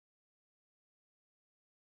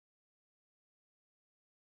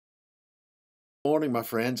Morning, my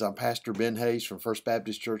friends. I'm Pastor Ben Hayes from First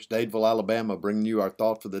Baptist Church, Dadeville, Alabama, bringing you our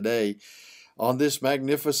thought for the day on this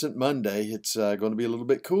magnificent Monday. It's going to be a little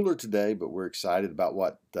bit cooler today, but we're excited about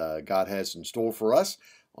what God has in store for us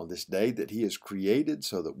on this day that He has created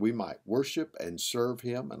so that we might worship and serve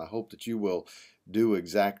Him. And I hope that you will do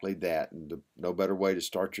exactly that. And no better way to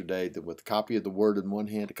start your day than with a copy of the Word in one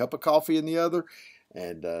hand, a cup of coffee in the other,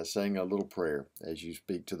 and saying a little prayer as you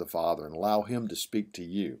speak to the Father and allow Him to speak to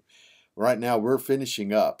you. Right now, we're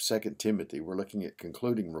finishing up 2 Timothy. We're looking at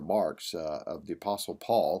concluding remarks of the Apostle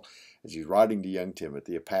Paul as he's writing to young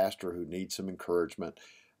Timothy, a pastor who needs some encouragement,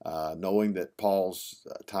 knowing that Paul's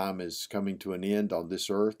time is coming to an end on this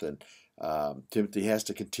earth, and Timothy has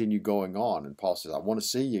to continue going on. And Paul says, I want to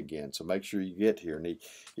see you again, so make sure you get here. And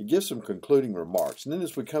he gives some concluding remarks. And then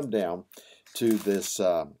as we come down to this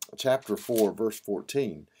chapter 4, verse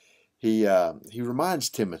 14, he reminds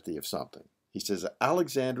Timothy of something. He says,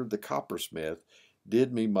 Alexander the coppersmith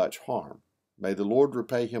did me much harm. May the Lord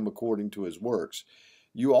repay him according to his works.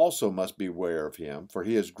 You also must beware of him, for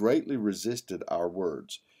he has greatly resisted our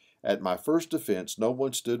words. At my first offense no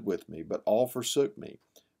one stood with me, but all forsook me.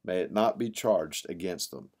 May it not be charged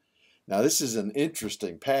against them. Now, this is an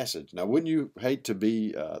interesting passage. Now, wouldn't you hate to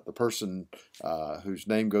be the person whose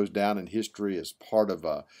name goes down in history as part of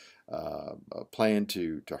a plan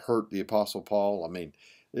to hurt the Apostle Paul? I mean,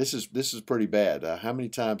 this is pretty bad. How many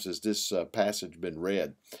times has this passage been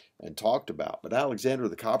read and talked about? But Alexander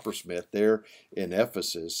the coppersmith there in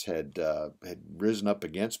Ephesus had risen up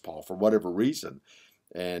against Paul for whatever reason,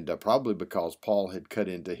 and probably because Paul had cut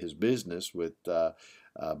into his business with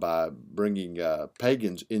by bringing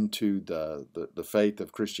pagans into the faith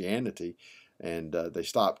of Christianity, and they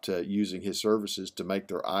stopped using his services to make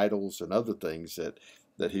their idols and other things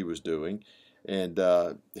that he was doing. And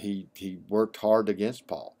he worked hard against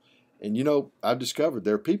Paul. And you know, I've discovered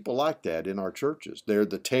there are people like that in our churches. They're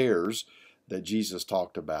the tares that Jesus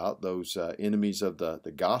talked about, those enemies of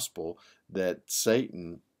the gospel that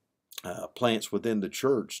Satan plants within the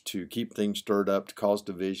church to keep things stirred up, to cause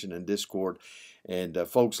division and discord. And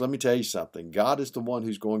folks, let me tell you something. God is the one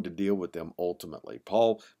who's going to deal with them ultimately.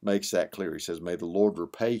 Paul makes that clear. He says, may the Lord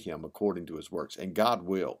repay him according to his works. And God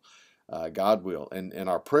will. God will. And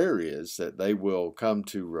our prayer is that they will come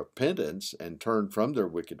to repentance and turn from their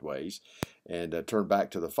wicked ways and turn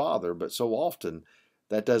back to the Father. But so often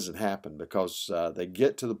that doesn't happen because they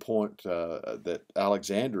get to the point that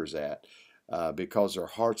Alexander is at because their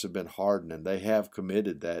hearts have been hardened and they have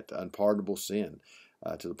committed that unpardonable sin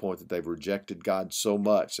to the point that they've rejected God so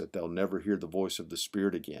much that they'll never hear the voice of the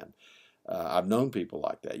Spirit again. I've known people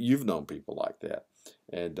like that. You've known people like that.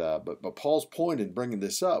 And but Paul's point in bringing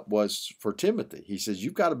this up was for Timothy. He says,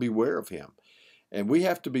 you've got to beware of him. And we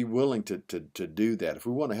have to be willing to do that. If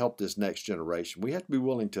we want to help this next generation, we have to be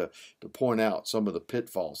willing to point out some of the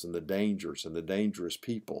pitfalls and the dangers and the dangerous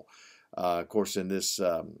people. Of course, in this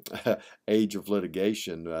age of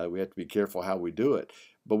litigation, we have to be careful how we do it.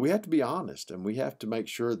 But we have to be honest, and we have to make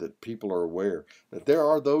sure that people are aware that there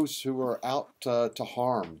are those who are out to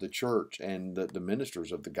harm the church and the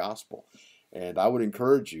ministers of the gospel. And I would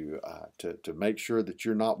encourage you to make sure that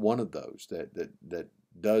you're not one of those that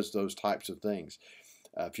does those types of things.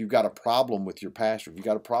 If you've got a problem with your pastor, if you've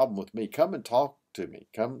got a problem with me, come and talk to me.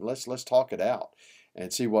 Come, let's talk it out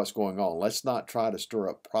and see what's going on. Let's not try to stir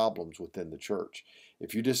up problems within the church.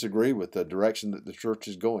 If you disagree with the direction that the church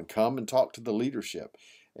is going, come and talk to the leadership.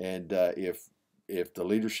 And if the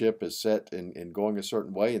leadership is set in going a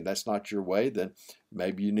certain way and that's not your way, then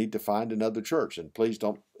maybe you need to find another church. And please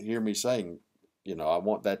don't hear me saying, you know, I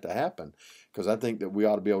want that to happen, because I think that we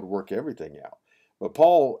ought to be able to work everything out. But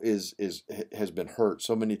Paul has been hurt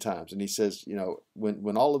so many times, and he says, you know,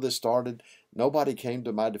 when all of this started, nobody came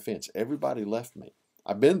to my defense. Everybody left me.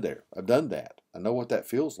 I've been there. I've done that. I know what that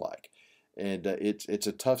feels like, and it's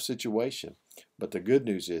a tough situation. But the good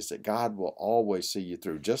news is that God will always see you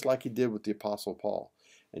through, just like He did with the Apostle Paul,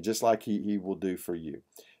 and just like He will do for you.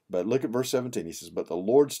 But look at verse 17. He says, but the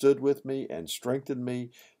Lord stood with me and strengthened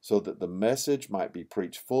me so that the message might be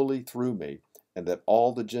preached fully through me and that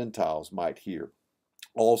all the Gentiles might hear.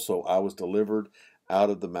 Also, I was delivered out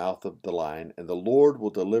of the mouth of the lion, and the Lord will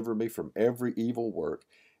deliver me from every evil work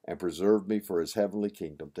and preserve me for His heavenly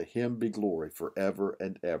kingdom. To Him be glory forever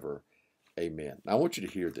and ever. Amen. Now, I want you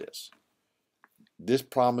to hear this. This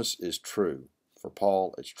promise is true for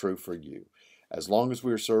Paul. It's true for you. As long as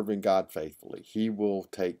we are serving God faithfully, He will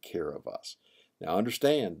take care of us. Now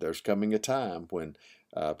understand, there's coming a time when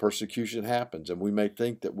persecution happens, and we may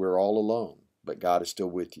think that we're all alone, but God is still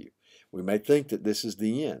with you. We may think that this is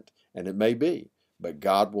the end, and it may be, but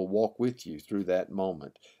God will walk with you through that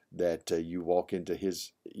moment, that you walk into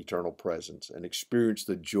His eternal presence and experience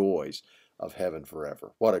the joys of heaven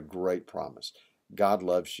forever. What a great promise. God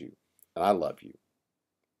loves you, and I love you.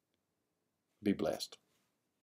 Be blessed.